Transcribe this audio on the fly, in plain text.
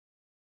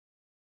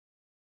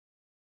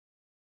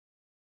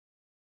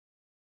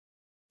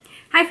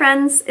Hi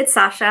friends, it's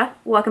Sasha.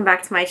 Welcome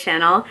back to my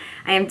channel.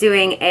 I am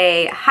doing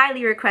a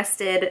highly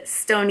requested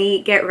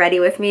Stoney Get Ready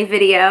With Me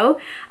video.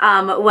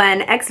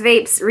 When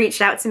XVapes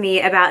reached out to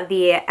me about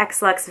the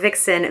XLux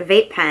Vixen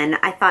vape pen,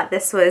 I thought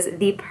this was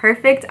the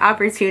perfect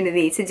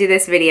opportunity to do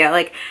this video.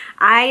 Like,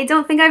 I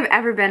don't think I've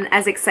ever been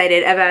as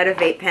excited about a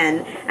vape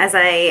pen as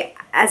I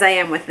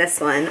am with this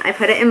one. I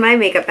put it in my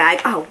makeup bag.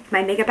 Oh,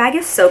 my makeup bag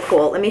is so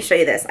cool. Let me show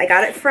you this. I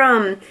got it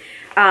from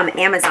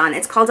Amazon.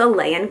 It's called a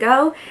Lay and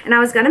Go, and I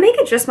was gonna make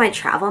it just my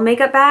travel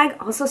makeup bag.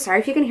 Also, sorry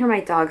if you can hear my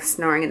dog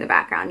snoring in the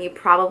background. You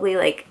probably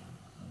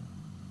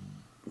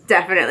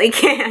definitely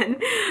can.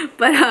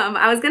 But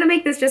I was gonna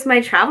make this just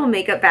my travel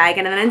makeup bag,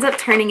 and it ends up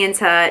turning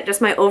into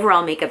just my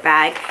overall makeup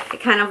bag.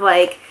 It kind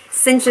of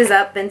cinches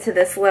up into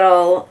this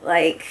little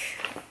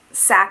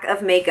sack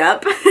of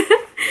makeup.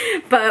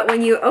 But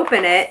when you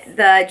open it,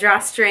 the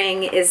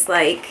drawstring is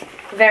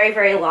very,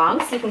 very long,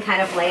 so you can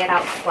kind of lay it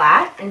out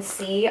flat and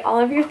see all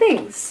of your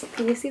things.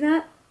 Can you see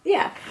that?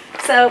 Yeah.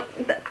 So,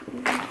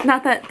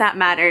 not that that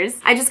matters.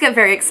 I just get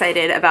very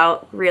excited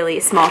about really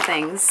small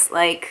things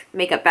like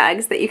makeup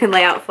bags that you can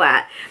lay out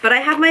flat. But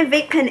I have my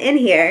vape pen in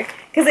here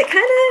because it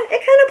kind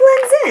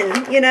of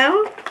blends in, you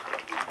know?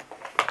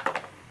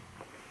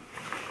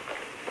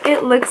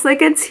 It looks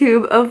like a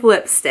tube of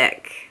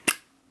lipstick,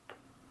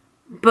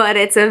 but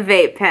it's a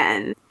vape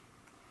pen.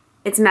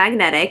 It's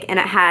magnetic and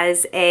it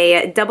has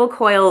a double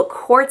coil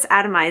quartz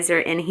atomizer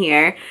in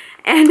here,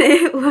 and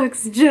it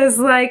looks just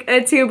like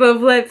a tube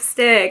of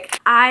lipstick.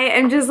 I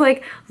am just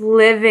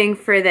living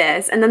for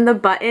this. And then the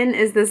button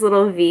is this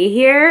little V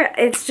here.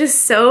 It's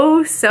just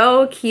so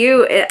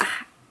cute.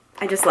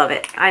 I just love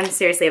it. I'm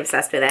seriously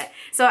obsessed with it.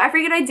 So I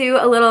figured I'd do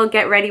a little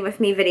get ready with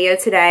me video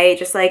today,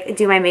 just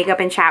do my makeup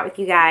and chat with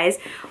you guys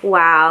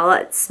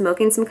while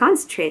smoking some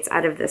concentrates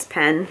out of this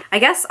pen. I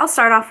guess I'll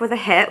start off with a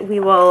hit. We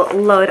will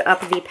load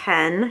up the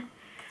pen.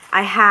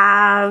 I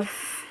have,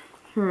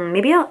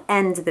 maybe I'll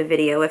end the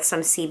video with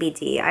some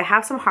CBD. I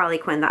have some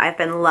Harlequin that I've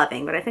been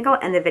loving, but I think I'll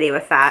end the video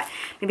with that.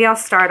 Maybe I'll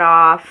start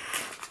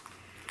off,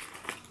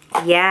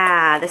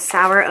 yeah, the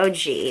Sour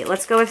OG.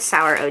 Let's go with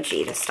Sour OG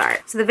to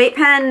start. So the vape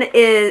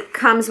pen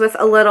comes with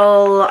a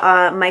little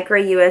micro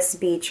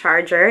USB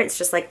charger. It's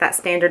just like that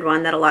standard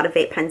one that a lot of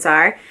vape pens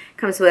are.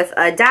 Comes with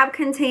a dab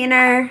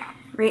container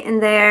right in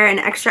there, an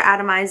extra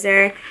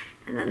atomizer,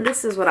 and then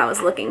this is what I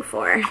was looking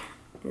for,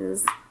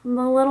 is the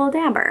little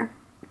dabber.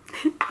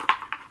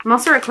 I'm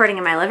also recording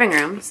in my living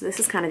room, so this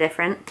is kind of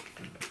different.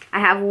 I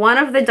have one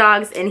of the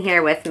dogs in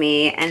here with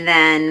me, and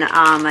then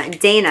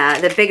Dana,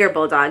 the bigger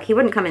bulldog, he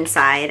wouldn't come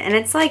inside, and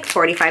it's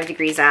 45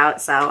 degrees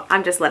out, so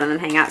I'm just letting them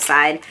hang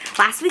outside.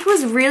 Last week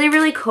was really,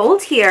 really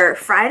cold here.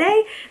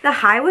 Friday, the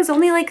high was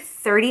only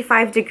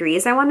 35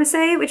 degrees, I want to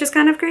say, which is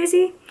kind of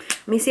crazy.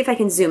 Let me see if I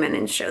can zoom in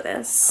and show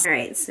this. All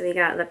right, so we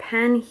got the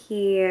pen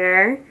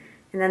here,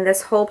 and then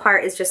this whole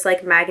part is just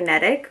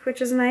magnetic,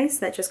 which is nice.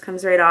 That just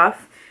comes right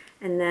off,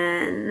 and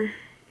then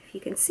you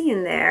can see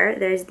in there,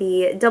 there's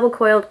the double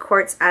coiled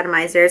quartz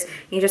atomizers.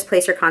 You just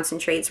place your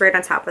concentrates right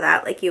on top of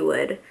that like you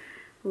would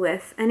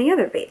with any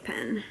other vape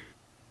pen.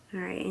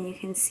 All right, and you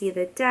can see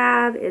the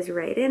dab is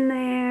right in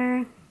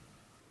there.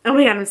 Oh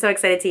my God, I'm so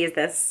excited to use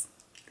this.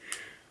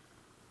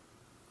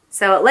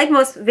 So like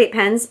most vape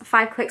pens,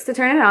 5 clicks to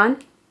turn it on.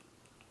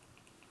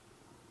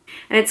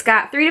 And it's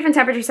got 3 different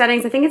temperature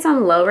settings. I think it's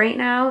on low right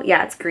now.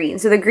 Yeah, it's green.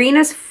 So the green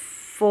is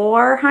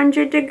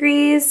 400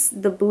 degrees,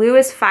 the blue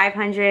is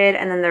 500,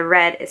 and then the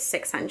red is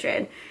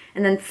 600.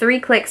 And then 3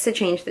 clicks to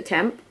change the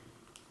temp.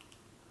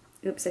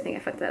 Oops, I think I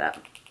fucked that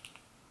up.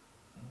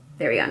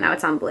 There we go, now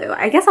it's on blue.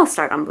 I guess I'll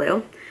start on blue.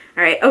 All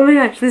right, oh my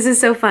gosh, this is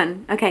so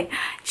fun. Okay,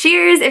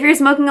 cheers. If you're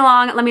smoking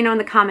along, let me know in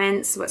the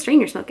comments what strain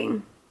you're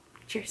smoking.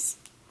 Cheers.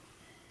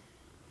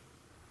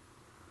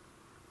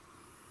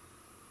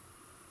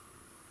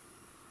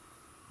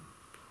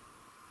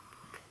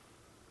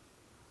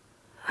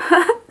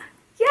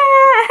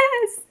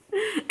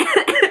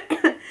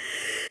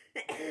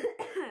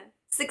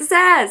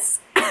 Success!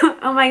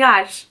 Oh my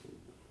gosh.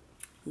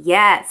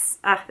 Yes.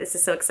 Ah, this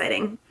is so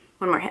exciting.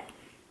 One more hit.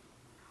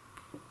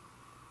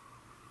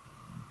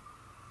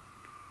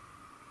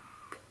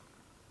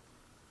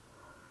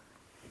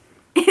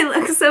 It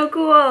looks so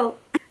cool. All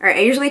right,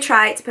 I usually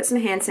try to put some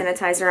hand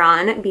sanitizer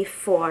on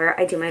before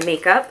I do my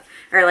makeup,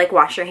 or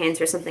wash your hands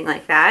or something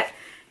like that,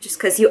 just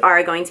because you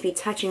are going to be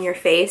touching your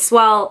face.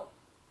 Well,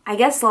 I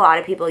guess a lot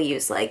of people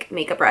use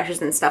makeup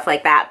brushes and stuff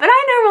like that, but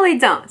I normally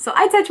don't. So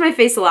I touch my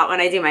face a lot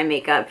when I do my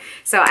makeup.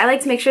 So I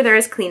like to make sure they're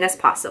as clean as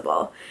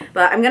possible.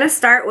 But I'm gonna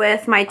start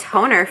with my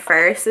toner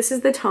first. This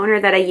is the toner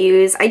that I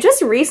use. I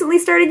just recently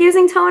started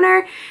using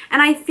toner,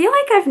 and I feel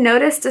like I've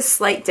noticed a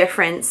slight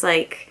difference.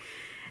 I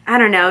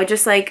don't know,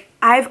 just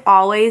I've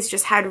always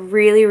just had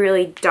really,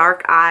 really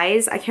dark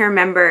eyes. I can't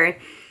remember.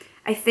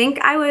 I think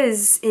I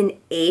was in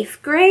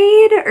 8th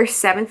grade or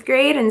 7th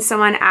grade, and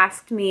someone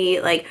asked me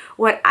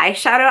what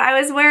eyeshadow I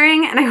was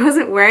wearing, and I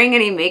wasn't wearing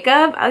any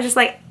makeup. I was just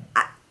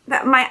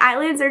my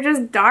eyelids are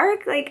just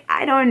dark,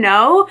 I don't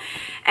know.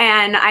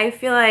 And I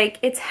feel like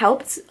it's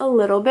helped a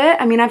little bit.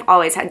 I mean, I've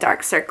always had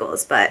dark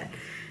circles, but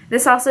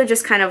this also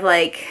just kind of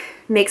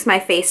makes my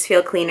face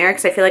feel cleaner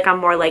because I feel like I'm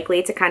more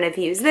likely to kind of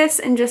use this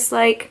and just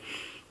like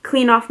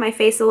clean off my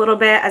face a little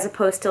bit as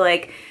opposed to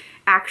like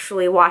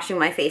actually washing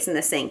my face in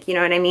the sink, you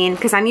know what I mean?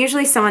 Because I'm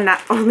usually someone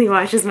that only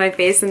washes my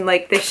face in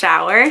like the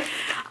shower.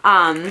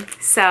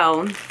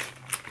 So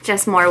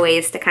just more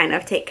ways to kind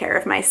of take care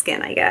of my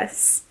skin, I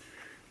guess.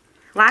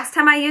 Last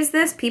time I used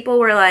this, people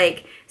were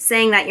like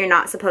saying that you're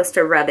not supposed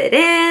to rub it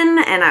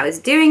in and I was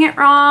doing it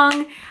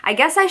wrong. I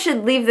guess I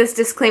should leave this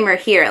disclaimer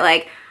here.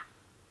 Like,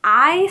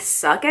 I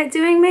suck at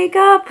doing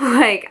makeup.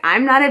 Like,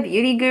 I'm not a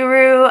beauty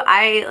guru.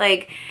 I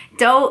like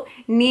don't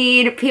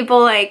need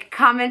people like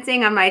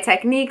commenting on my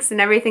techniques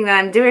and everything that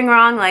I'm doing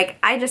wrong. Like,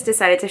 I just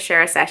decided to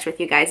share a sesh with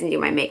you guys and do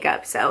my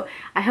makeup. So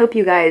I hope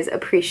you guys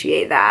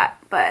appreciate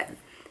that. But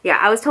yeah,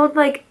 I was told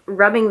like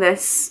rubbing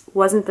this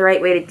wasn't the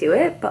right way to do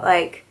it, but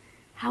like,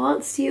 how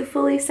else do you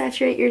fully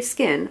saturate your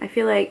skin? I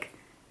feel like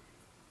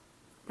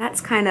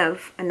that's kind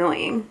of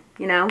annoying,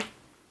 you know?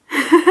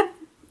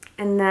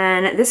 And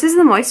then this is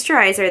the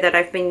moisturizer that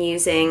I've been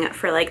using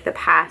for like the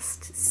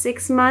past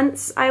 6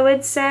 months, I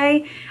would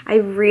say. I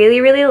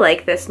really, really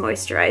like this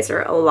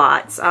moisturizer a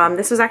lot.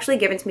 This was actually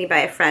given to me by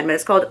a friend, but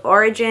it's called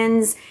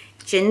Origins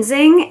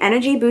Ginseng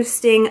Energy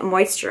Boosting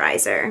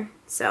Moisturizer.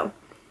 So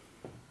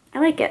I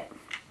like it.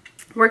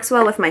 Works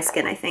well with my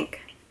skin, I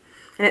think.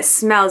 And it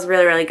smells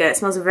really, really good. It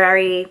smells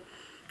very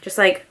just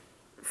like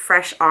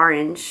fresh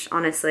orange,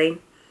 honestly.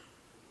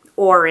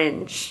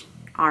 Orange,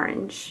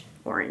 orange,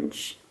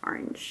 orange,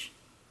 orange.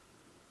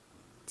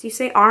 Do you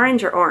say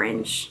orange or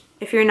orange?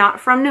 If you're not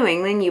from New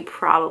England, you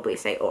probably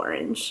say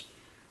orange.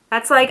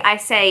 That's like I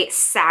say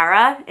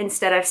Sarah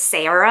instead of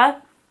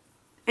Sarah.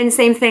 And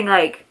same thing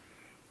like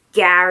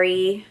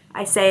Gary,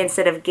 I say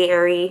instead of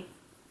Gary.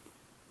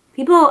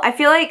 People, I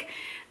feel like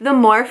the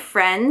more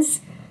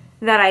friends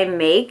that I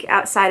make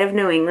outside of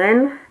New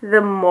England, the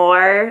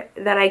more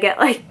that I get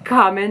like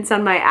comments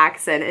on my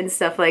accent and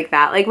stuff like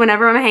that. Like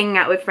whenever I'm hanging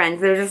out with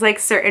friends, there's just like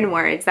certain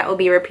words that will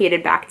be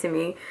repeated back to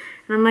me.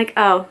 And I'm like,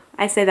 oh,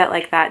 I say that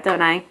like that,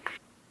 don't I?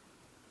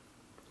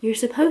 You're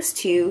supposed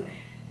to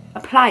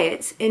apply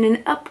it in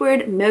an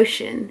upward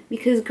motion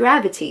because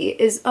gravity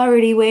is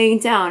already weighing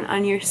down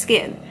on your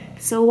skin.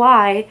 So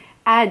why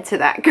add to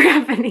that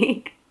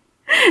gravity?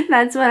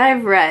 That's what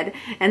I've read,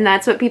 and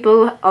that's what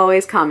people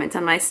always comment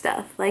on my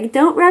stuff. Like,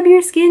 don't rub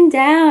your skin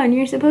down,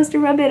 you're supposed to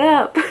rub it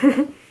up.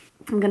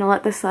 I'm gonna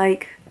let this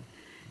like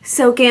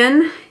soak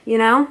in, you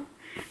know,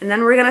 and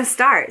then we're gonna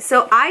start.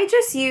 So I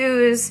just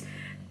use,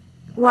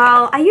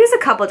 well, I use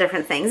a couple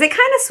different things. It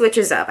kind of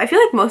switches up. I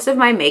feel like most of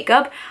my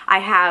makeup I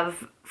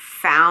have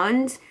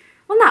found,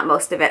 well, not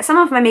most of it. Some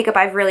of my makeup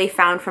I've really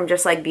found from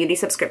just like beauty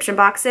subscription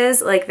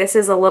boxes. Like this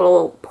is a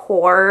little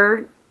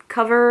pore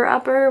cover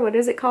upper, what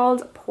is it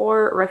called?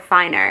 Pore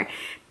refiner.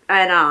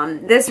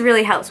 And this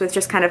really helps with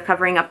just kind of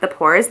covering up the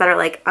pores that are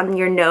like on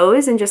your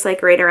nose and just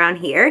like right around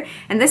here.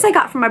 And this I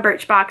got from a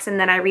Birchbox, and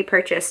then I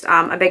repurchased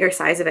a bigger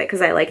size of it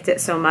because I liked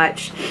it so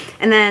much.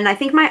 And then I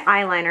think my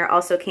eyeliner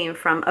also came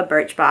from a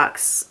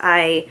Birchbox.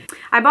 I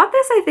bought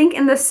this I think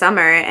in the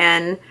summer,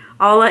 and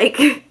all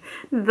like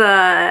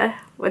the,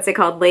 what's it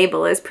called,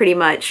 label is pretty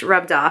much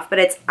rubbed off, but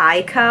it's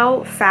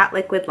Ico Fat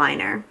Liquid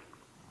Liner.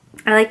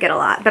 I like it a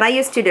lot, but I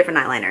use 2 different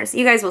eyeliners.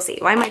 You guys will see.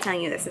 Why am I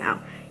telling you this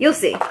now? You'll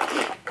see.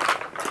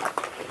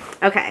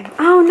 Okay.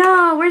 Oh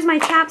no, where's my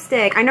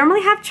chapstick? I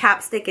normally have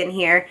chapstick in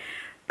here,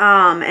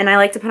 and I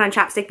like to put on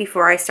chapstick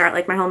before I start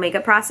like my whole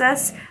makeup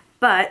process.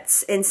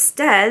 But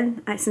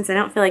instead, since I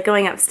don't feel like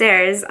going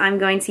upstairs, I'm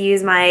going to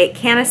use my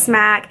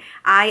Smack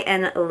Eye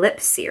and Lip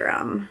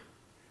Serum.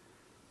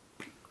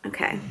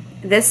 Okay.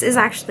 This is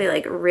actually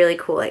like really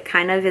cool. It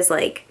kind of is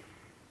like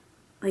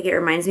it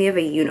reminds me of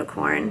a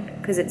unicorn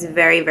because it's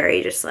very,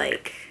 very just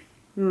like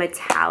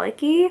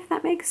metallic-y, if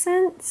that makes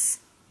sense.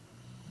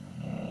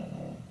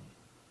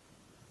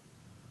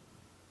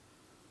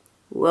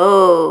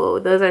 Whoa,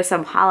 those are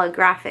some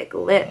holographic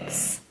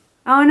lips.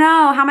 Oh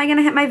no, how am I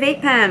gonna hit my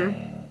vape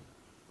pen?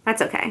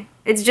 That's okay.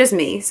 It's just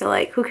me, so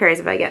like, who cares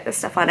if I get this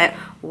stuff on it?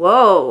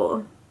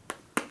 Whoa.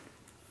 That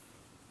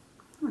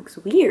looks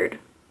weird.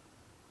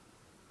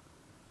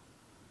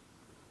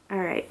 All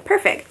right,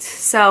 perfect.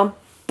 So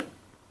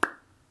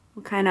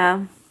we'll kind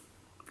of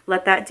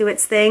let that do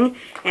its thing.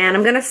 And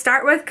I'm gonna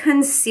start with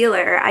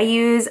concealer. I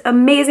use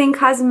Amazing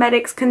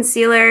Cosmetics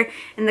concealer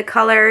in the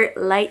color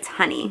Light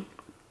Honey.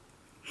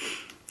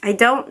 I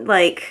don't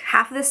like,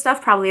 half of this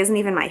stuff probably isn't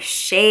even my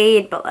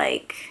shade, but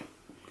like,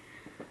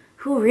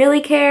 who really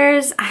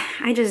cares?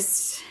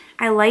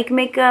 I like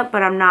makeup,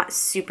 but I'm not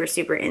super,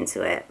 super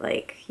into it.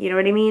 Like, you know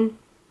what I mean?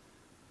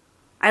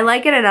 I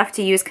like it enough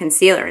to use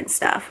concealer and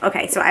stuff.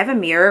 Okay, so I have a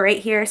mirror right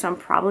here, so I'm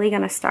probably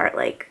gonna start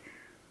like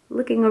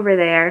looking over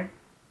there,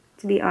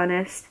 to be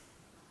honest.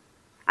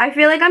 I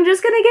feel like I'm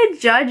just gonna get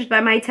judged by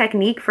my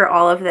technique for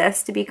all of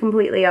this, to be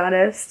completely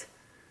honest.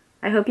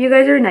 I hope you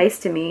guys are nice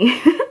to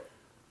me.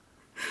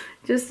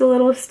 Just a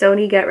little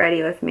Stoney get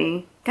ready with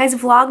me. Guys,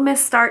 Vlogmas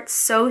starts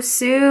so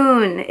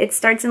soon. It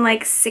starts in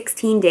like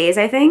 16 days,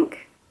 I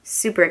think.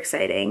 Super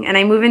exciting. And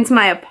I move into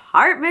my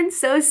apartment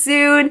so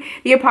soon.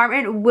 The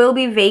apartment will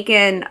be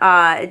vacant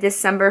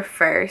December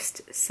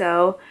 1st.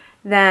 So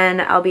then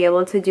I'll be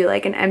able to do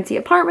like an empty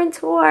apartment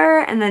tour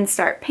and then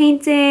start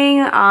painting.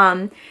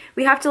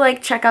 We have to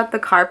like check out the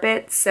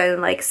carpets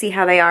and like see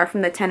how they are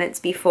from the tenants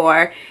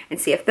before and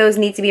see if those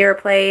need to be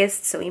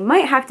replaced. So we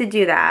might have to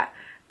do that.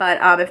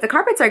 But if the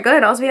carpets are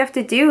good, all we have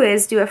to do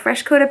is do a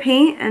fresh coat of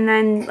paint and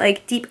then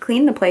like deep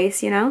clean the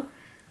place, you know?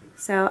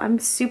 So I'm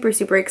super,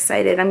 super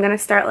excited. I'm gonna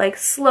start like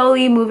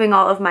slowly moving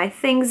all of my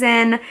things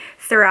in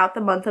throughout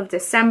the month of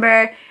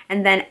December.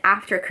 And then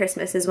after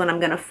Christmas is when I'm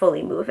gonna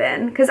fully move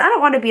in. Because I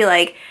don't want to be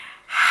like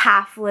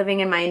half living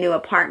in my new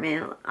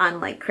apartment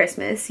on like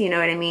Christmas, you know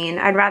what I mean?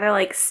 I'd rather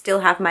like still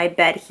have my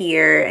bed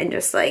here and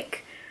just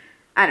like,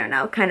 I don't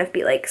know, kind of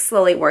be like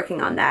slowly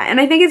working on that. And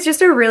I think it's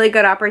just a really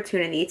good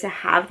opportunity to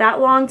have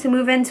that long to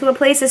move into a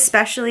place,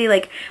 especially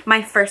like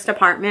my first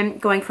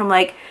apartment, going from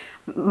like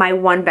my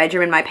 1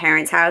 bedroom in my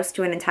parents' house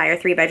to an entire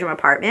 3-bedroom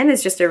apartment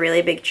is just a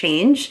really big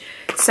change.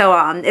 So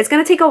it's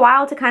gonna take a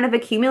while to kind of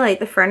accumulate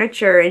the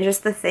furniture and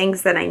just the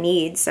things that I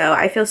need. So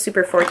I feel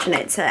super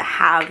fortunate to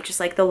have just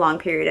like the long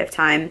period of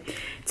time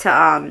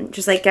to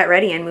just like get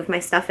ready and move my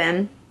stuff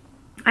in.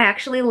 I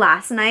actually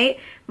last night,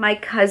 my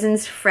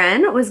cousin's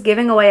friend was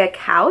giving away a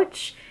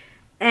couch,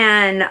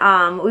 and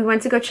we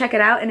went to go check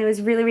it out, and it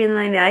was really,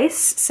 really nice.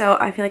 So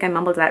I feel like I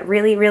mumbled that.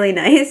 Really, really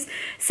nice.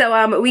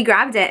 So we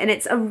grabbed it, and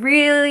it's a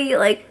really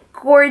like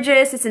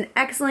gorgeous, it's in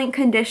excellent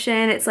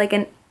condition. It's like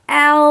an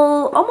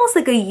L, almost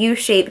like a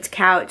U-shaped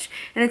couch,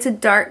 and it's a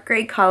dark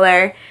gray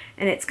color,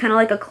 and it's kind of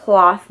like a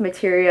cloth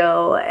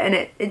material,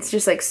 and it's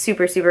just like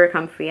super, super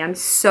comfy. I'm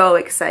so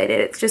excited.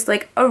 It's just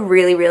like a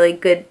really, really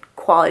good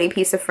quality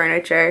piece of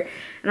furniture,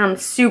 and I'm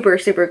super,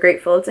 super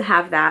grateful to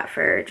have that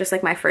for just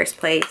like my first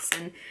place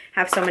and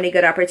have so many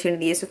good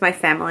opportunities with my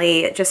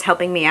family just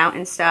helping me out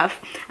and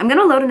stuff. I'm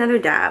gonna load another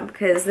dab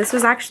because this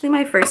was actually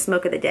my first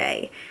smoke of the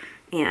day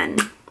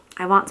and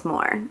I want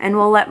more. And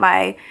we'll let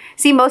my,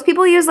 see, most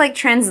people use like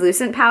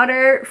translucent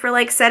powder for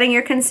like setting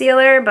your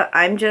concealer, but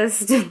I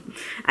just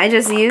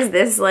use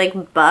this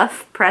like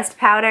buff pressed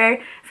powder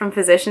from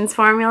Physicians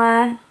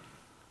Formula.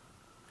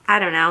 I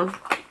don't know.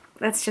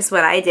 That's just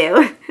what I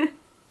do.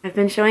 I've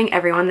been showing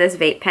everyone this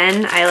vape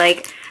pen. I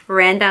like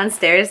ran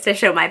downstairs to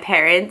show my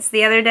parents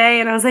the other day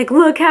and I was like,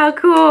 look how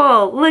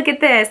cool, look at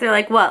this. They're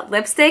like, what,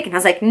 lipstick? And I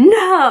was like,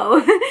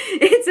 no,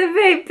 it's a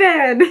vape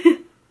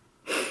pen.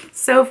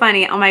 So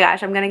funny. Oh my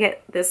gosh, I'm gonna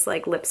get this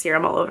like lip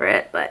serum all over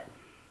it, but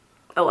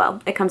oh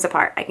well, it comes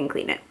apart. I can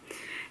clean it.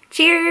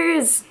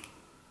 Cheers.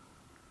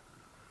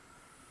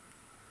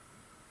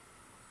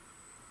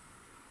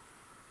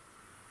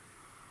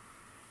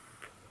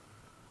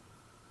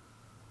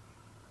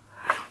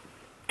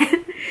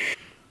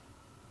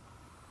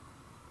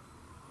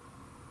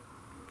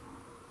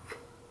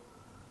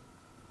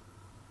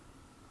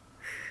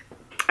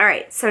 All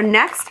right, so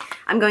next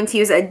I'm going to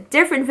use a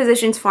different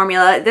Physicians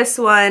Formula. This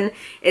one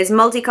is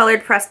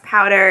multicolored pressed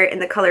powder in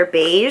the color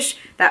beige.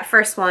 That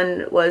first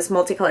one was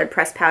multicolored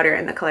pressed powder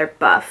in the color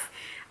buff.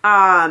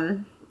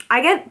 I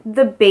get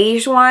the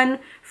beige one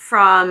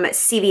from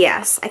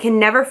CVS. I can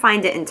never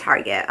find it in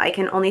Target. I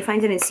can only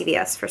find it in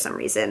CVS for some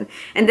reason.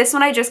 And this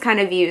one I just kind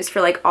of use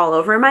for like all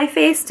over my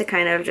face to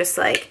kind of just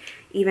like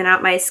even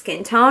out my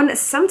skin tone.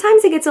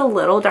 Sometimes it gets a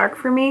little dark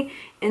for me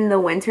in the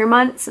winter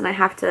months and I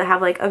have to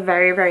have like a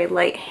very, very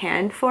light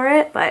hand for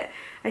it, but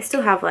I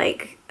still have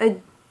like a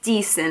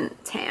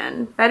decent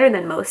tan. Better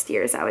than most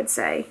years, I would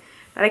say.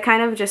 But I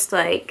kind of just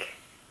like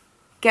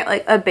get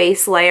like a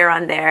base layer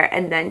on there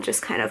and then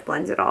just kind of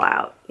blends it all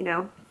out, you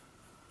know?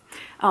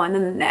 Oh, and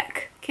then the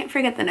neck. Can't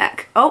forget the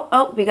neck.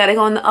 Oh, we gotta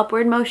go in the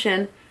upward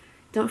motion.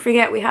 Don't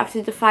forget we have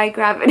to defy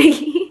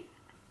gravity.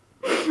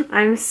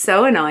 I'm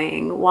so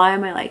annoying. Why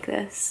am I like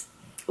this?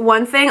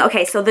 One thing,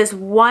 okay, so this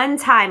one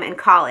time in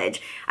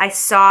college, I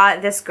saw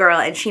this girl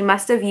and she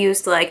must have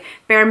used like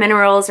Bare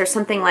Minerals or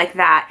something like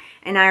that.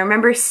 And I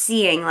remember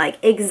seeing like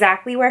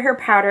exactly where her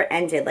powder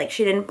ended. Like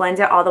she didn't blend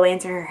it all the way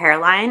into her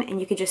hairline and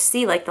you could just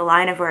see like the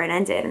line of where it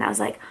ended. And I was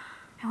like,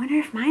 I wonder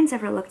if mine's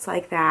ever looked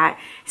like that.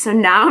 So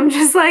now I'm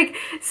just like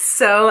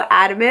so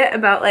adamant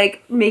about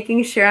like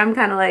making sure I'm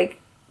kind of like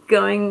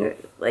going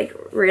like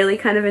really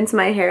kind of into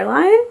my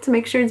hairline to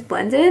make sure it's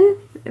blended,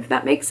 if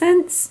that makes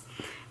sense.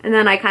 And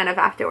then I kind of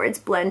afterwards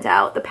blend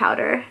out the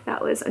powder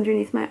that was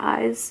underneath my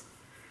eyes.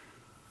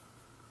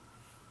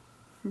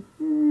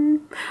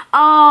 Oh,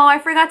 I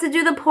forgot to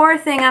do the pour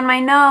thing on my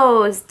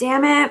nose.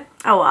 Damn it.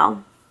 Oh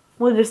well,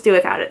 we'll just do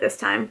without it this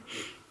time.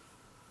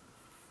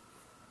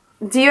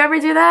 Do you ever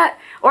do that?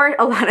 Or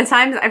a lot of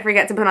times I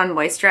forget to put on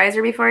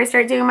moisturizer before I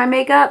start doing my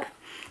makeup.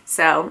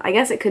 So I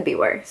guess it could be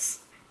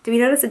worse. Do we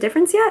notice a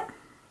difference yet?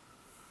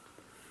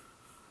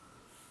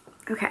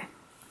 Okay,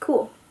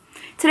 cool.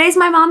 Today's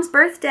my mom's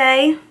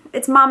birthday.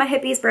 It's Mama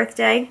Hippie's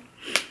birthday.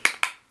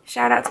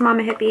 Shout out to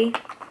Mama Hippie.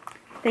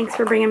 Thanks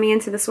for bringing me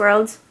into this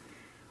world.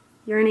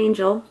 You're an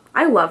angel.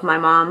 I love my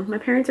mom. My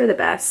parents are the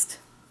best.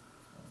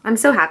 I'm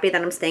so happy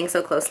that I'm staying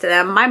so close to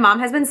them. My mom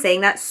has been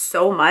saying that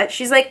so much.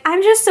 She's like,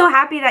 I'm just so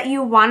happy that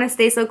you want to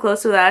stay so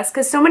close with us,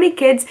 because so many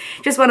kids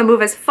just want to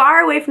move as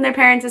far away from their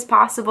parents as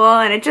possible,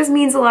 and it just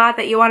means a lot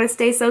that you want to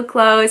stay so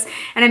close,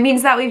 and it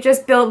means that we've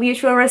just built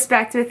mutual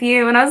respect with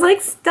you. And I was like,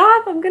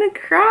 stop, I'm gonna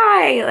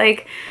cry.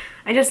 Like,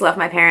 I just love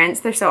my parents.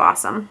 They're so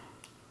awesome.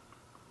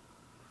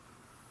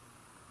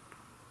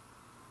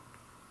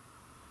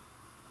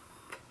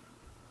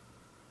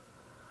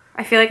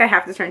 I feel like I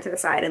have to turn to the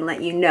side and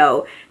let you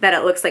know that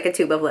it looks like a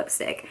tube of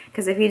lipstick,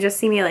 because if you just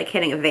see me like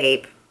hitting a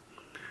vape,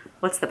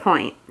 what's the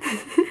point?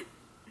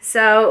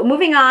 So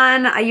moving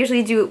on, I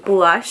usually do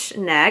blush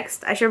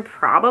next. I should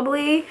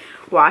probably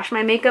wash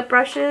my makeup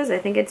brushes. I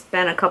think it's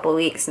been a couple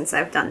weeks since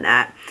I've done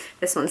that.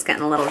 This one's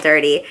getting a little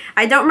dirty.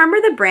 I don't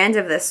remember the brand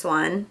of this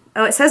one.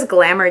 Oh, it says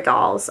Glamour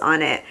Dolls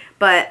on it,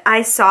 but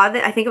I saw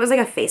that, I think it was like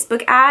a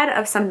Facebook ad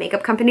of some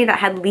makeup company that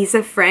had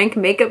Lisa Frank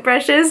makeup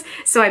brushes,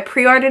 so I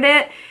pre-ordered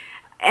it.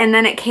 And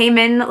then it came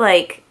in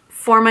like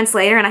 4 months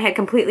later and I had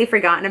completely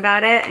forgotten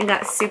about it and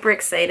got super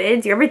excited.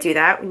 Do you ever do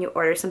that when you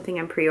order something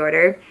on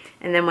pre-order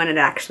and then when it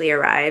actually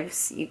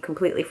arrives, you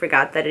completely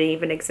forgot that it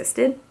even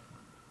existed?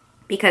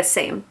 Because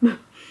same.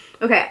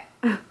 Okay.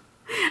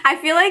 I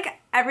feel like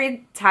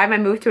every time I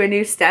move to a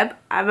new step,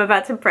 I'm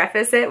about to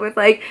preface it with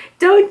like,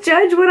 don't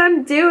judge what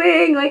I'm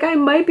doing. Like, I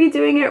might be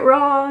doing it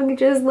wrong.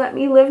 Just let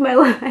me live my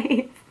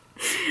life.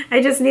 I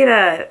just need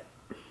to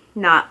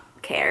not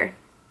care,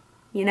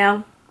 you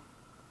know?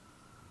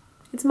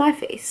 It's my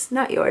face,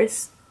 not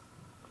yours.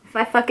 If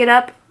I fuck it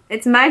up,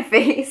 it's my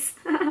face.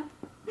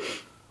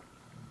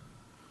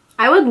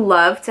 I would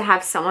love to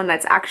have someone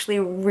that's actually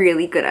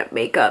really good at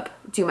makeup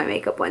do my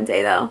makeup one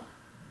day though.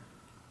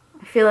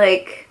 I feel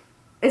like,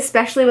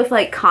 especially with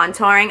like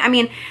contouring, I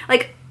mean,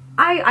 like,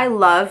 I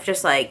love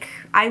just like,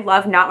 I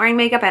love not wearing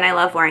makeup and I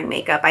love wearing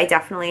makeup. I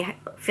definitely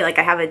feel like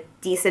I have a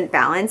decent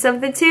balance of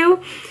the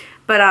two,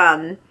 but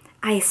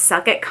I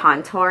suck at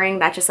contouring.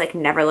 That just like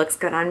never looks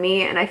good on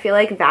me, and I feel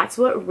like that's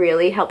what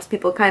really helps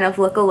people kind of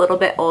look a little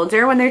bit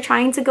older when they're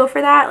trying to go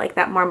for that, like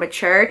that more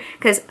mature,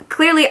 because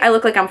clearly I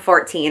look like I'm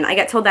 14. I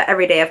get told that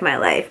every day of my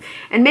life,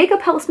 and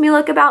makeup helps me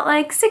look about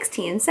like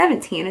 16,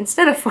 17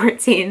 instead of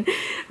 14.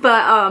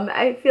 But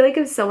I feel like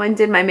if someone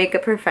did my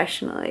makeup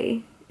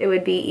professionally, it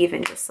would be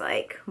even just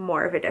like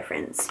more of a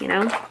difference, you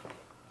know?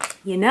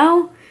 You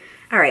know?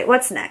 All right,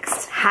 what's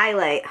next?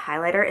 Highlight.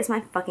 Highlighter is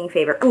my fucking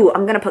favorite. Ooh,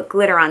 I'm gonna put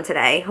glitter on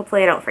today.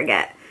 Hopefully I don't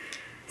forget.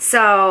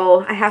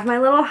 So I have my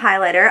little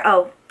highlighter.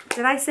 Oh,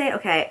 did I say?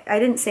 Okay, I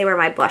didn't say where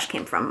my blush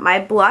came from. My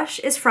blush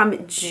is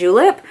from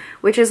Julep,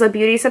 which is a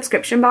beauty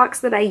subscription box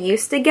that I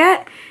used to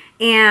get.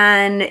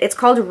 And it's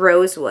called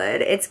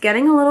Rosewood. It's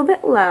getting a little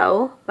bit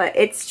low, but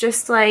it's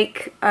just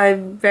like a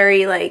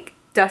very like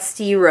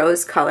dusty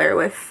rose color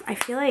with, I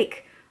feel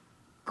like,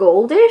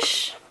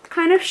 goldish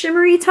kind of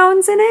shimmery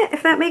tones in it,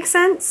 if that makes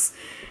sense.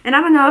 And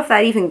I don't know if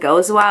that even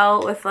goes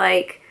well with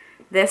like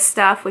this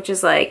stuff, which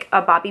is like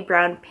a Bobbi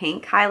Brown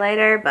pink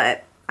highlighter,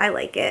 but I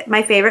like it.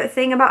 My favorite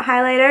thing about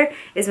highlighter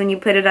is when you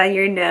put it on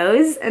your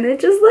nose and it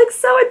just looks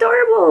so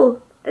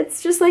adorable.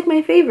 It's just like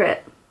my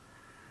favorite.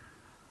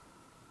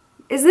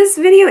 Is this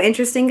video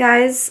interesting,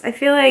 guys? I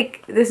feel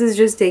like this is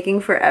just taking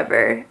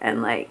forever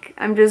and like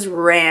I'm just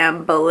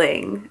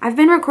rambling. I've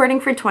been recording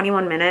for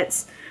 21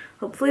 minutes.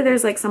 Hopefully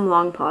there's like some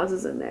long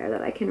pauses in there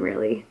that I can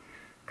really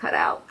cut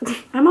out.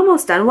 I'm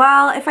almost done.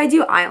 Well, if I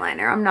do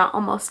eyeliner, I'm not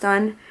almost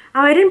done.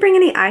 Oh, I didn't bring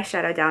any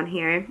eyeshadow down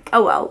here.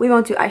 Oh well, we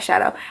won't do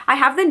eyeshadow. I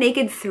have the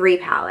Naked 3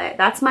 palette.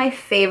 That's my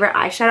favorite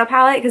eyeshadow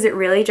palette because it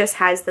really just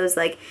has those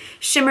like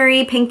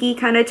shimmery, pinky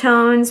kind of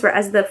tones,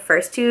 whereas the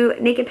first two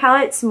Naked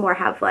palettes more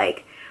have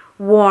like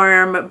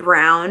warm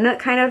brown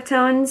kind of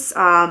tones.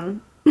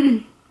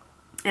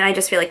 And I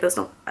just feel like those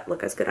don't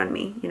look as good on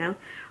me, you know?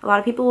 A lot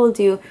of people will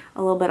do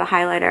a little bit of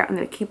highlighter on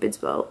their Cupid's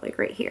bow, like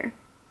right here.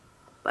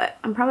 But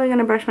I'm probably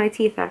gonna brush my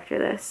teeth after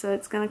this, so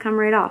it's gonna come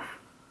right off.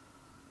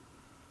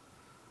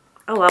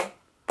 Oh well.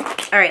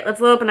 All right, let's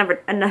load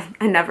up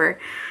another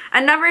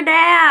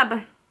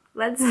dab.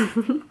 Let's,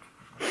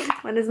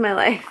 what is my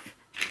life?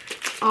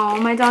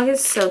 Oh, my dog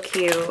is so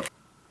cute.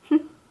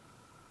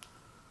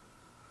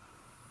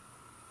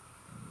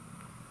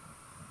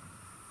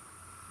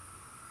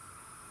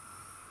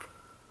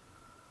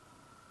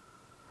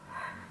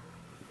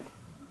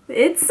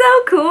 It's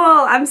so cool.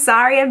 I'm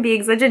sorry I'm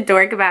being such a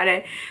dork about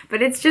it,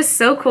 but it's just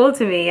so cool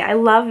to me. I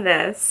love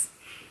this.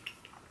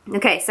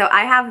 Okay, so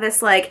I have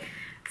this like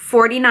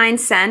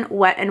 49-cent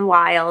Wet n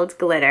Wild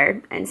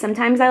glitter, and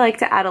sometimes I like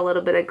to add a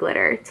little bit of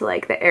glitter to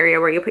like the area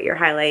where you put your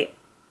highlight.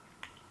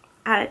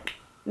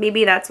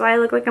 Maybe that's why I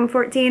look like I'm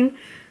 14.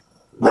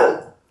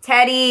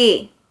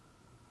 Teddy!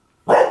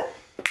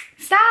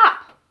 Stop!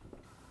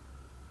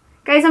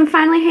 Guys, I'm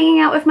finally hanging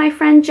out with my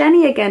friend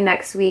Jenny again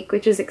next week,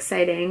 which is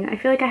exciting. I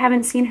feel like I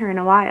haven't seen her in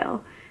a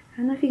while. I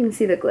don't know if you can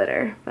see the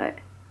glitter, but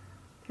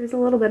there's a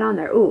little bit on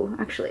there. Ooh,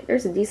 actually,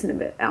 there's a decent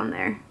bit on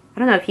there. I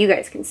don't know if you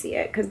guys can see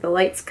it because the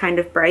light's kind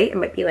of bright. It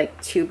might be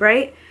like too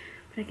bright,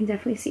 but I can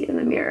definitely see it in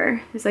the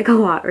mirror. There's like a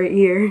lot right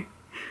here.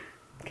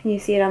 Can you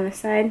see it on this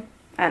side?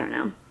 I don't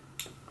know.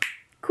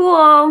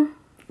 Cool.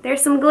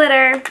 There's some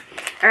glitter.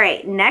 All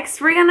right,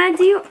 next we're gonna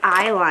do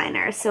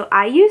eyeliner. So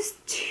I use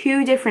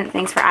 2 different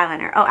things for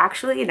eyeliner. Oh,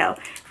 actually, no.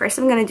 First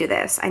I'm gonna do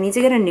this. I need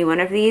to get a new one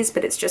of these,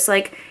 but it's just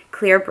like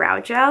clear brow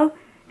gel.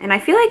 And I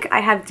feel like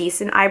I have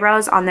decent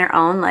eyebrows on their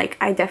own. Like,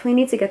 I definitely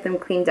need to get them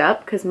cleaned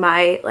up because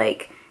my,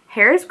 like,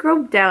 hairs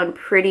grow down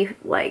pretty,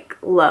 like,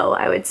 low,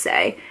 I would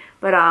say.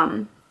 But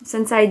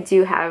since I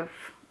do have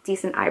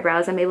decent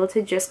eyebrows, I'm able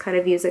to just kind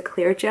of use a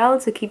clear gel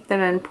to keep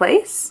them in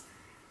place.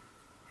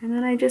 And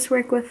then I just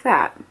work with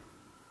that.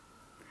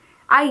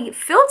 I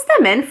filled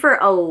them in for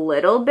a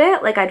little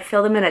bit, like I'd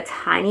fill them in a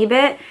tiny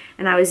bit,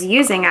 and I was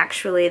using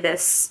actually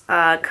this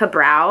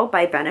Ka-Brow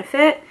by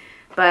Benefit,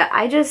 but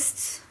I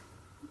just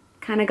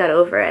kind of got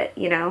over it,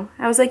 you know?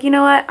 I was like, you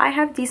know what, I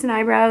have decent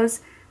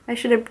eyebrows, I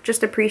should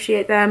just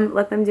appreciate them,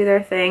 let them do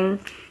their thing,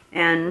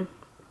 and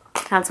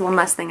that's one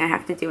less thing I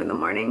have to do in the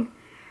morning.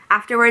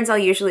 Afterwards, I'll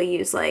usually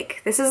use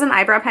like, this is an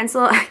eyebrow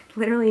pencil. I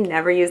literally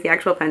never use the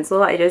actual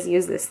pencil. I just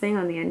use this thing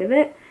on the end of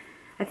it.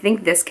 I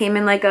think this came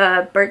in like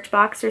a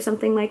Birchbox or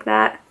something like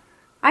that.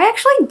 I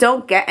actually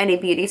don't get any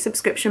beauty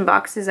subscription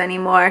boxes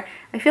anymore.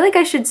 I feel like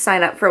I should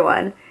sign up for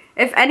one.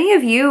 If any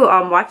of you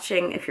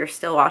watching, if you're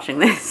still watching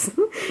this,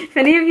 if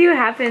any of you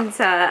happen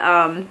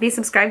to be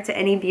subscribed to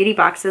any beauty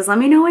boxes, let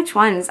me know which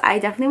ones. I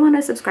definitely want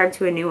to subscribe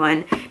to a new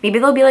one. Maybe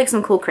there'll be like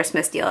some cool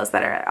Christmas deals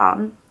that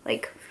are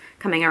like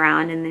coming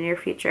around in the near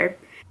future.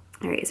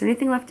 All right, is there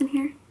anything left in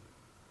here?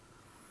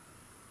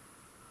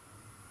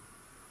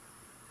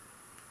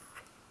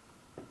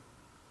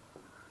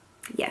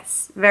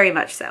 Yes, very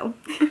much so.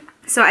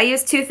 So I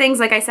use 2 things,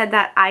 like I said,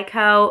 that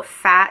Ico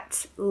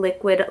Fat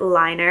Liquid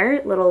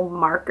Liner, little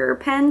marker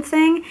pen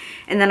thing,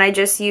 and then I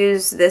just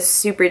use this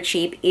super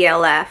cheap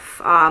ELF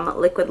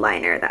liquid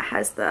liner that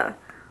has the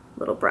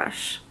little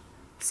brush.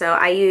 So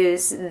I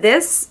use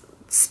this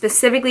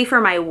specifically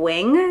for my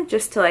wing,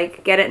 just to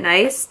like get it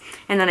nice,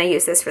 and then I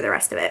use this for the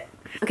rest of it.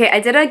 Okay, I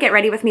did a get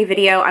ready with me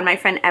video on my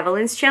friend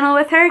Evelyn's channel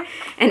with her,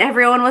 and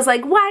everyone was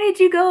like, why did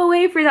you go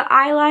away for the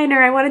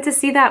eyeliner? I wanted to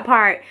see that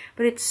part.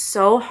 But it's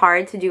so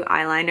hard to do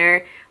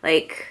eyeliner,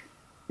 like,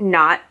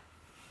 not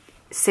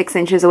 6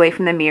 inches away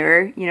from the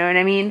mirror, you know what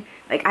I mean?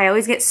 Like, I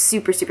always get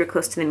super, super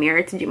close to the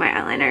mirror to do my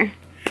eyeliner.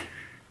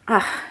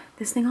 Ugh,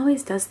 this thing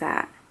always does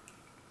that.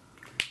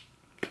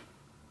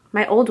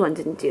 My old one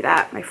didn't do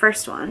that, my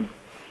first one.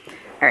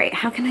 All right,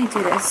 how can I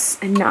do this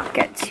and not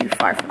get too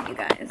far from you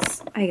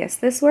guys? I guess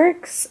this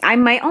works. I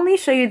might only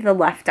show you the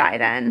left eye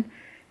then,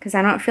 because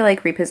I don't feel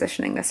like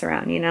repositioning this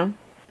around, you know?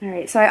 All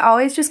right, so I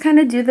always just kind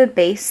of do the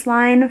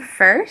baseline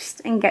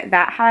first and get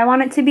that how I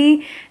want it to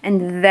be,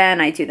 and then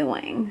I do the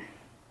wing.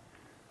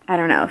 I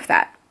don't know if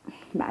that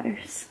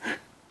matters.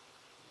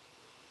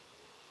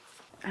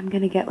 I'm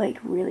gonna get like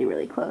really,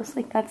 really close.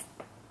 Like that's,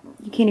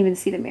 you can't even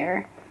see the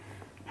mirror,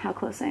 how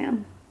close I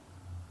am.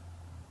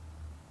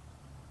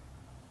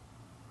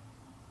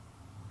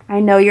 I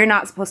know you're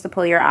not supposed to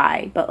pull your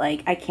eye, but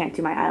like I can't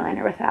do my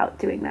eyeliner without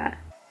doing that.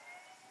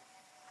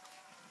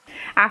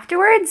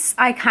 Afterwards,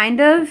 I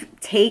kind of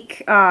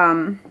take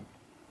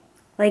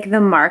like the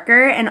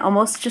marker and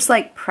almost just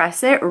like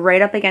press it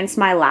right up against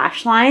my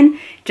lash line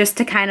just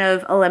to kind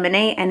of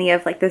eliminate any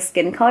of like the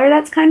skin color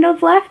that's kind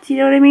of left, you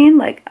know what I mean?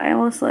 Like I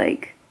almost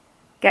like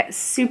get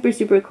super,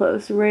 super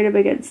close right up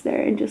against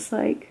there and just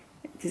like,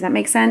 does that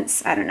make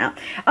sense? I don't know.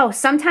 Oh,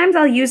 sometimes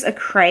I'll use a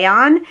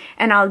crayon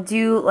and I'll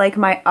do like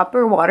my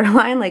upper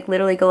waterline, like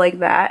literally go like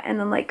that and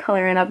then like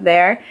color in up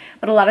there.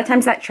 But a lot of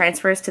times that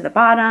transfers to the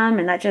bottom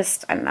and that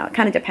just, I don't know, it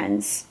kind of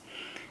depends.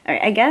 All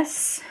right, I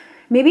guess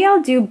maybe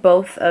I'll do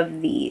both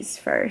of these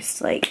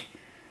first, like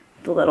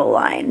the little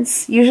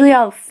lines. Usually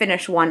I'll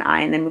finish one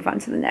eye and then move on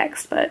to the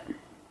next, but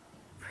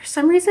for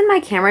some reason my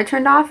camera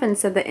turned off and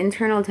said the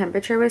internal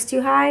temperature was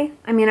too high.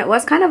 I mean, it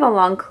was kind of a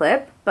long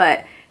clip,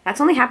 but that's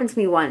only happened to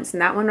me once,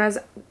 and that was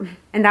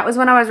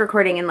when I was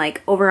recording in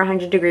like over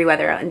 100-degree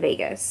weather out in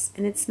Vegas,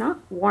 and it's not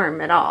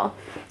warm at all.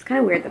 It's kind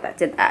of weird that that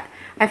did that.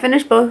 I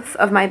finished both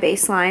of my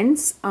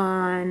baselines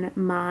on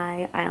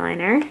my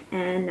eyeliner,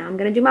 and now I'm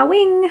gonna do my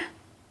wing.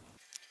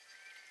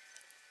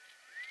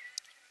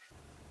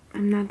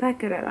 I'm not that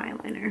good at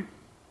eyeliner.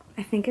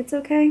 I think it's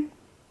okay.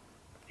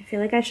 I feel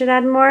like I should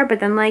add more, but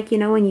then like, you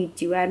know, when you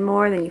do add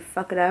more, then you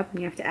fuck it up and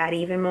you have to add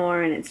even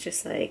more, and it's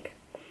just like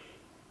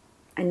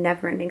a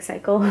never-ending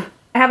cycle.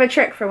 I have a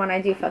trick for when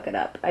I do fuck it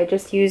up. I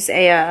just use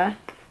a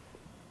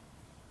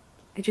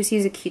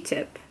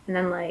Q-tip and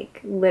then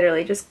like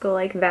literally just go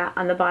like that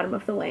on the bottom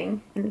of the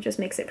wing, and it just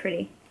makes it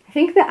pretty. I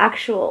think the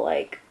actual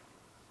like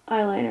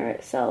eyeliner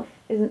itself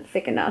isn't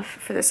thick enough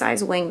for the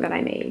size wing that I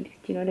made.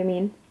 Do you know what I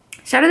mean?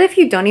 Shout out if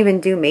you don't even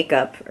do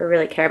makeup or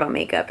really care about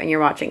makeup and you're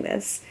watching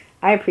this.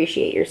 I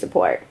appreciate your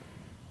support,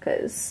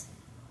 because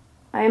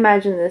I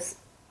imagine this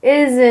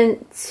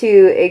isn't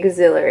too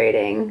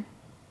exhilarating.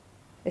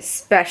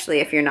 Especially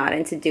if you're not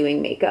into doing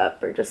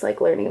makeup or just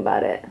like learning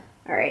about it.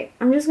 All right,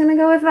 I'm just gonna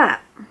go with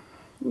that.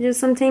 Just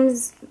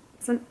sometimes,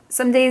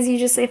 some days you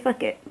just say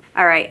fuck it.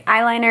 All right,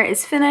 eyeliner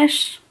is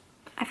finished.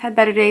 I've had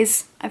better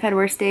days, I've had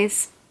worse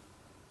days.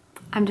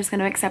 I'm just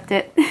gonna accept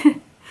it.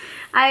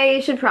 I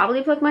should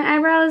probably pluck my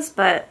eyebrows,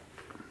 but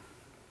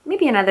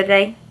maybe another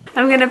day.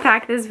 I'm gonna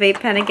pack this vape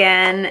pen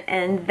again,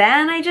 and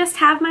then I just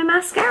have my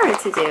mascara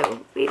to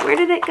do. Wait, where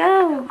did it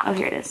go? Oh,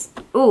 here it is.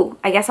 Ooh,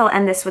 I guess I'll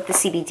end this with the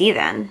CBD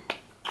then.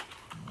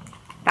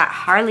 That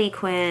Harley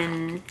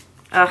Quinn.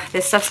 Ugh,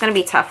 this stuff's gonna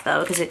be tough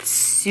though, because it's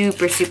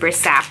super, super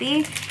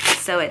sappy.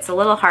 So it's a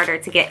little harder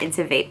to get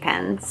into vape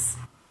pens.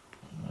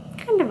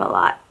 Kind of a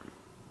lot.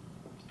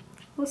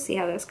 We'll see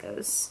how this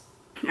goes.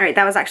 All right,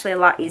 that was actually a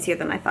lot easier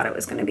than I thought it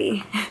was gonna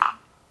be.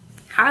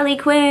 Harley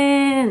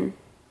Quinn.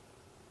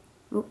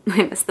 Oop,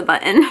 I missed the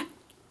button.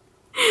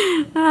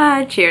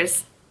 Ah,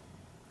 cheers.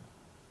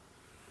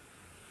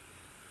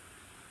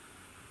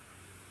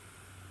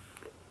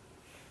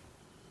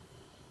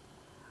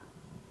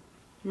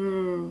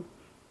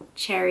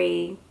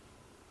 Cherry.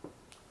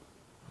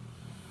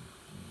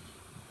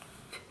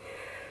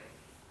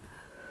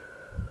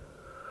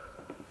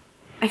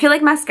 I feel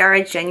like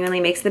mascara genuinely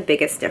makes the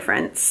biggest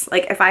difference.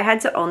 Like if I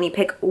had to only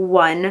pick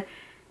one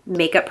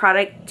makeup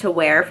product to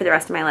wear for the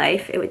rest of my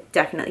life, it would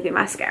definitely be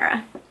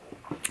mascara.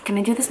 Can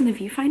I do this in the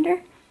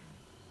viewfinder?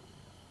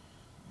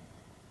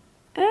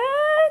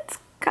 It's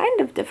kind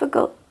of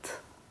difficult.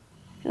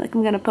 I feel like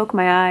I'm gonna poke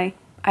my eye.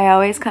 I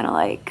always kind of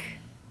like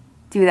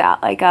do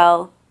that. Like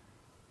I'll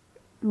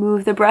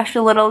move the brush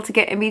a little to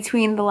get in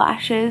between the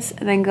lashes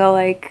and then go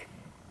like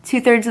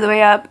 2/3 of the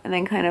way up and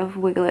then kind of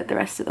wiggle it the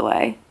rest of the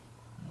way.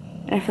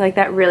 And I feel like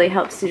that really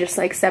helps to just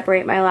like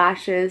separate my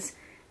lashes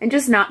and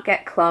just not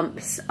get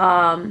clumps.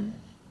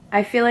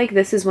 I feel like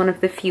this is one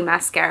of the few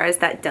mascaras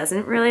that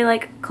doesn't really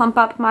like clump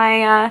up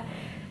my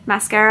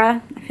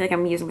mascara. I feel like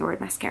I'm using the word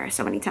mascara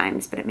so many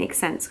times, but it makes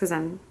sense because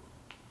I'm,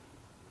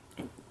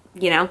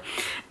 you know.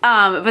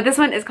 But this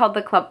one is called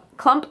the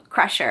Clump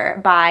Crusher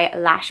by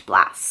Lash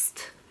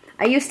Blast.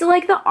 I used to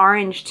like the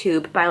orange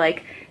tube by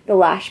like the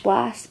Lash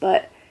Blast,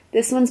 but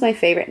this one's my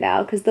favorite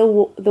now because the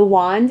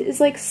wand is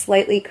like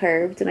slightly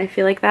curved and I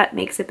feel like that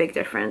makes a big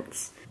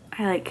difference.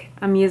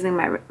 I'm using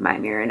my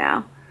mirror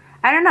now.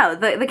 I don't know,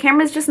 the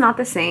camera's just not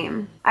the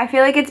same. I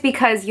feel like it's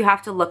because you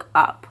have to look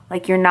up.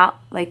 Like you're not,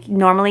 like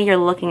normally you're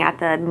looking at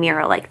the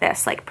mirror like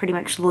this, like pretty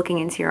much looking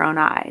into your own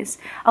eyes.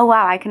 Oh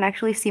wow, I can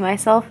actually see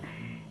myself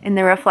in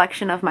the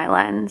reflection of my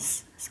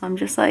lens. So I'm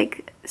just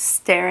like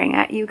staring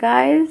at you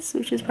guys,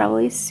 which is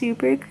probably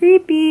super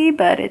creepy,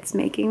 but it's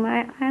making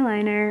my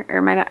eyeliner,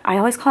 or I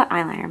always call it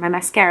eyeliner, my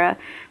mascara,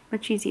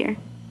 much easier.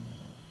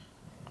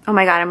 Oh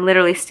my God, I'm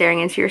literally staring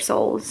into your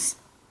souls.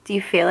 Do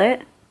you feel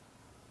it?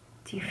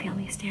 Do you feel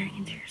me staring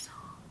into your soul?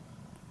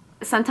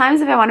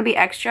 Sometimes if I want to be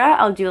extra,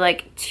 I'll do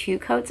like 2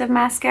 coats of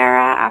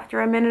mascara after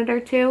a minute or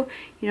 2. You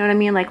know what I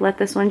mean? Like let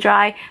this one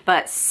dry.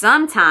 But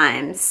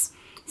sometimes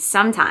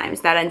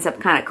that ends up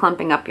kind of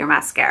clumping up your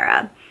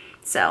mascara.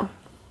 So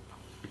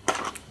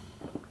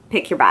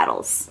pick your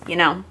battles, you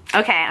know.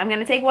 Okay, I'm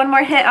gonna take one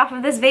more hit off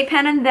of this vape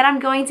pen and then I'm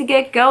going to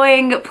get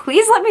going.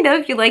 Please let me know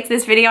if you liked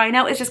this video. I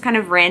know it's just kind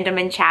of random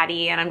and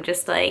chatty and I'm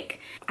just like,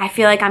 I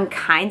feel like I'm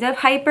kind of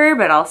hyper,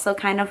 but also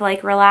kind of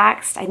like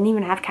relaxed. I didn't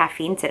even have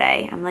caffeine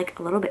today. I'm like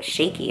a little bit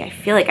shaky. I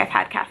feel like I've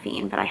had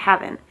caffeine, but I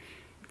haven't.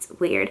 It's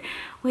weird.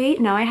 Wait,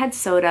 no, I had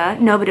soda.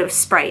 No, but it was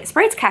Sprite.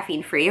 Sprite's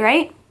caffeine free,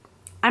 right?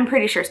 I'm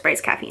pretty sure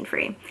Sprite's caffeine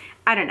free.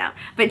 I don't know.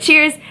 But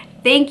cheers.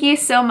 Thank you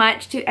so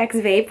much to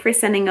XVape for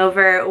sending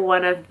over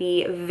one of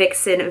the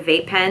Vixen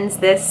vape pens.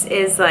 This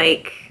is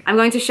like, I'm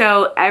going to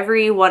show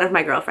every one of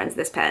my girlfriends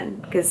this pen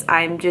because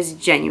I'm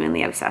just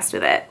genuinely obsessed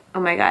with it.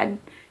 Oh my God.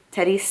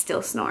 Teddy's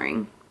still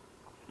snoring.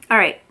 All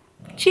right,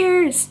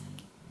 cheers.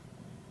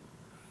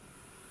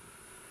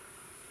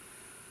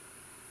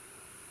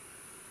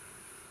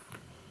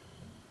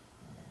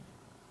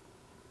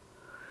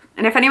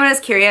 And if anyone is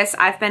curious,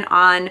 I've been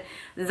on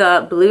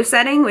the blue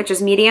setting, which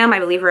is medium, I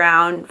believe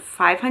around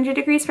 500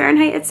 degrees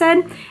Fahrenheit it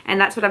said, and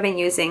that's what I've been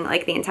using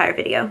like the entire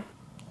video.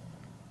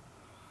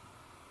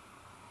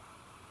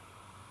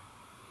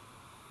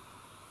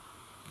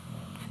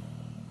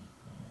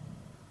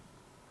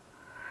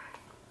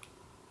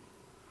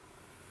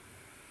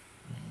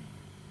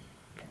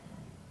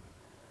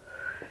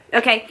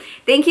 Okay,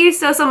 thank you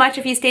so much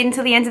if you stayed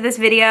until the end of this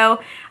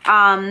video.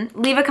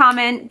 Leave a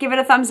comment, give it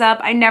a thumbs up.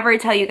 I never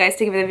tell you guys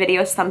to give the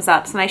videos thumbs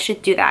ups, and I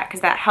should do that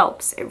because that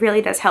helps. It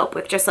really does help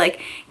with just like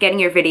getting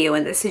your video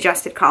in the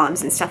suggested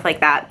columns and stuff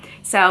like that.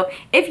 So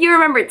if you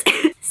remember,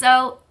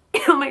 oh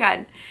my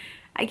God,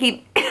 I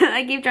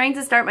keep trying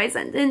to start my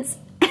sentence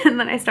and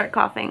then I start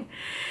coughing.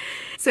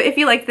 So if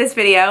you liked this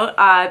video,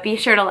 be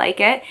sure to like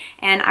it,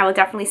 and I will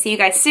definitely see you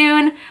guys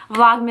soon.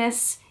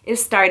 Vlogmas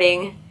is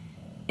starting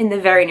in the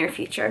very near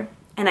future,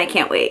 and I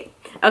can't wait.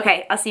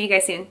 Okay, I'll see you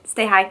guys soon.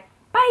 Stay high.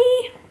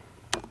 Bye!